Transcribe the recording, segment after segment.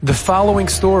The following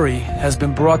story has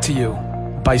been brought to you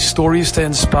by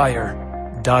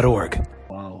StoriesToInspire.org.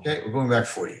 Wow. Okay, we're going back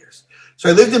 40 years. So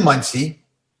I lived in Muncie.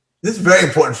 This is very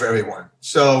important for everyone.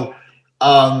 So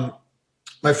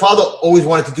my father always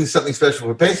wanted to do something special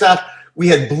for Pesach. We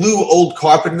had blue old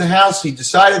carpet in the house. He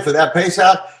decided for that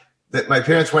Pesach that my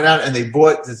parents went out and they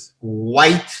bought this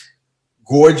white,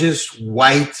 gorgeous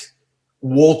white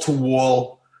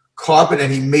wall-to-wall carpet,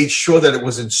 and he made sure that it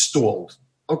was installed.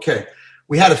 Okay.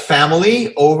 We had a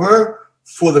family over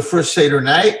for the first Seder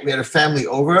night. We had a family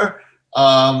over.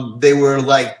 They were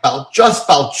like just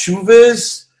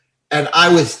Balchuvas, and I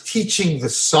was teaching the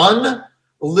son a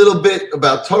little bit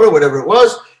about Torah, whatever it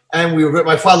was. And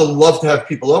my father loved to have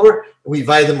people over. And we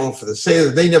invited them over for the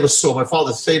Seder. They never saw my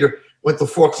father's Seder. Went till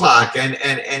 4 o'clock, and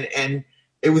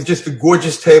it was just a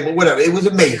gorgeous table. Whatever, it was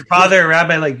amazing. Your father, a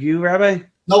rabbi like you, Rabbi?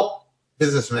 Nope,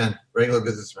 businessman, regular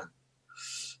businessman.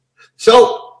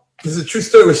 So. This is a true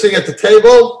story. We're sitting at the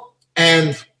table,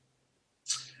 and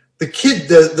the kid,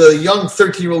 the young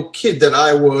 13-year-old kid that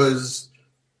I was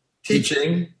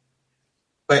teaching,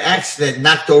 by accident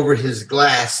knocked over his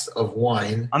glass of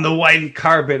wine. On the white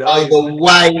carpet. On the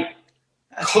white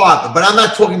carpet. But I'm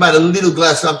not talking about a little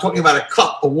glass. I'm talking about a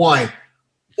cup of wine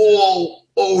all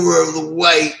over the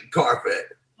white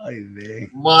carpet.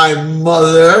 My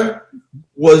mother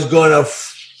was going to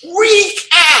freak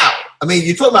out. I mean,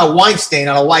 you're talking about wine stain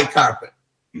on a white carpet.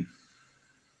 And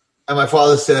my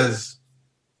father says,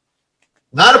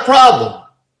 not a problem.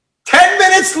 10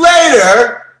 minutes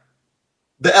later,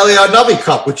 the Eliyahu Navi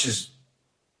cup, which is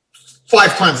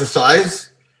 5 times the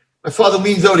size, my father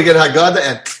leans over to get Haggadah,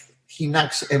 and he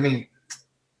knocks, and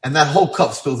that whole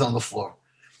cup spills on the floor.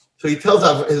 So he tells,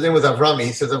 his name was Avrami,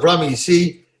 he says, Avrami, you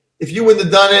see, if you wouldn't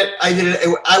have done it,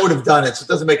 I would have done it. So it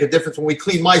doesn't make a difference. When we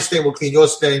clean my stain, we'll clean your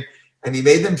stain. And he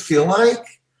made them feel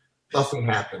like nothing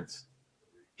happened.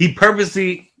 He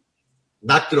purposely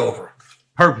knocked it over.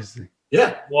 Purposely.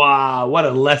 Yeah. Wow, what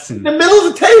a lesson. In the middle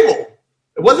of the table.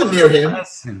 It wasn't near him.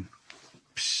 Lesson.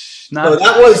 So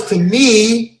that was, to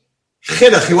me,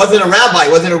 chinuch. He wasn't a rabbi.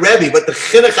 He wasn't a rebbe. But the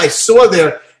chinuch I saw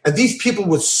there, and these people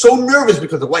were so nervous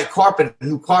because the white carpet, the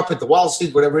new carpet, the wall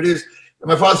seat, whatever it is. And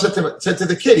my father said to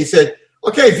the kid, he said,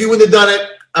 okay, if you wouldn't have done it,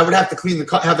 I would have to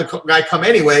have the guy come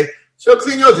anyway. So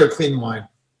clean yours, or clean mine.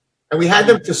 And we had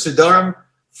them to Siddharam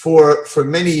for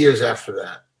many years after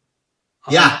that.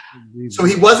 Yeah. So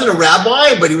he wasn't a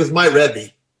rabbi, but he was my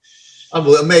Rebbe.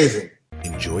 Amazing.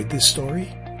 Enjoyed this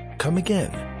story? Come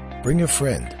again. Bring a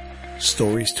friend.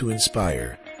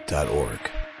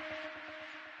 StoriesToInspire.org